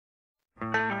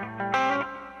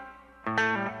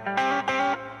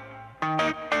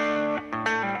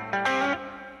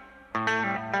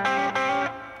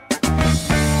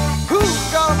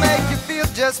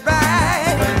just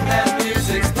right. When that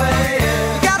music's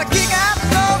playing, You gotta kick out the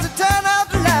doors and turn up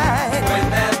the light. when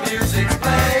that music's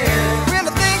playing, When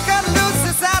the thing cut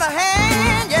loose, it's out of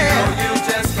hand, you yeah. know you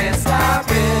just can't stop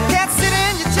it. Can't sit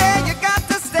in your chair, you got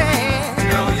to stand. You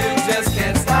know you just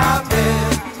can't stop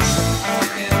it. We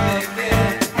can make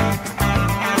it.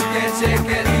 We can shake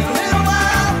it. A little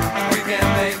while, We can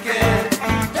make it.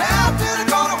 down to the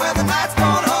corner where the night's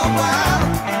gone home wild.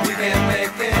 We can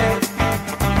make it.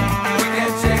 We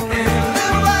can shake it. A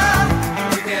little while,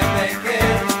 We can make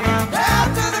it. down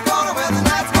to the corner where the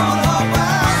night's gone home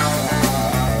wild.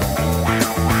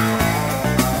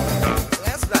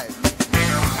 That's right.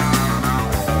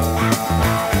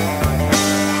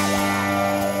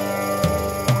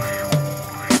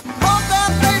 Both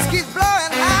that bass keeps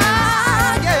blowing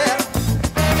high, yeah.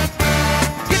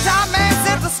 Guitar man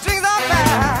sets the strings on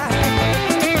fire.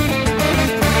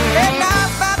 And now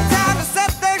it's about time to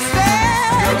set things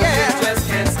straight, You yeah. just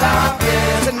can't stop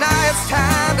it. Tonight it's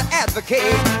time to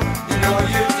advocate. You know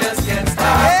you just can't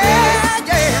stop it. Yeah,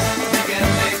 yeah. We can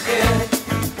make it.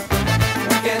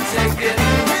 We can shake it.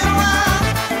 Little while,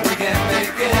 We can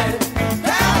make it.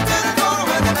 down to the corner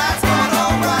where the night's gone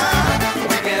home wild.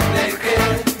 We can make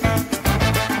it.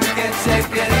 We can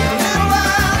shake it. Little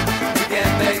while, We can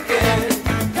make it.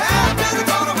 down to the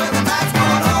corner where the night's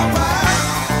gone home wild.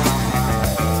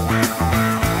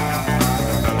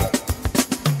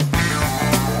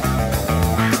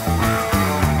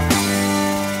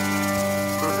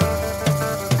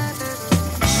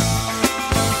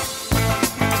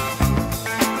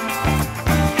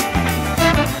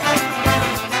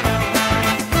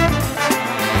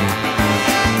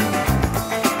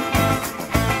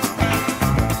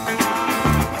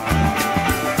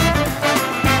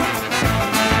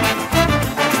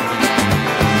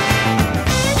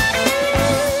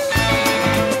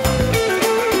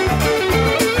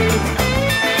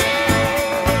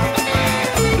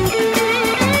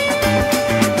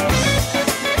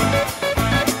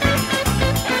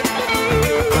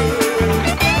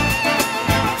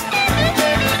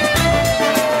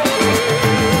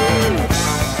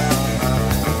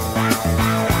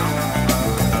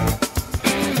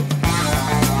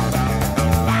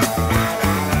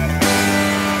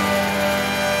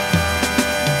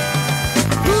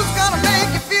 Who's gonna make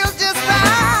you feel just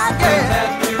right, When yeah. that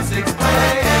music's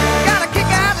playing, Gotta kick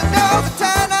out the doors and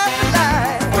turn up the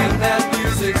light. when that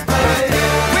music's playing,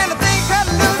 When the thing cut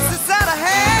loose, it's out of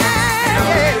hand, you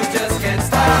yeah. just can't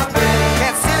stop it.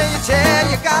 Can't sit in your chair,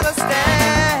 you gotta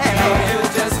stand. You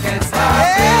just can't stop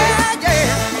it. Yeah,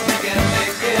 yeah. We can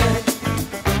make it.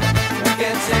 We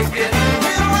can shake it.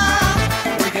 Little while,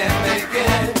 We can make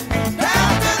it.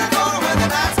 down to the corner where the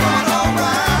night's gone home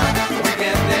wild. We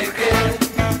can make it.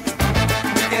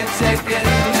 We can shake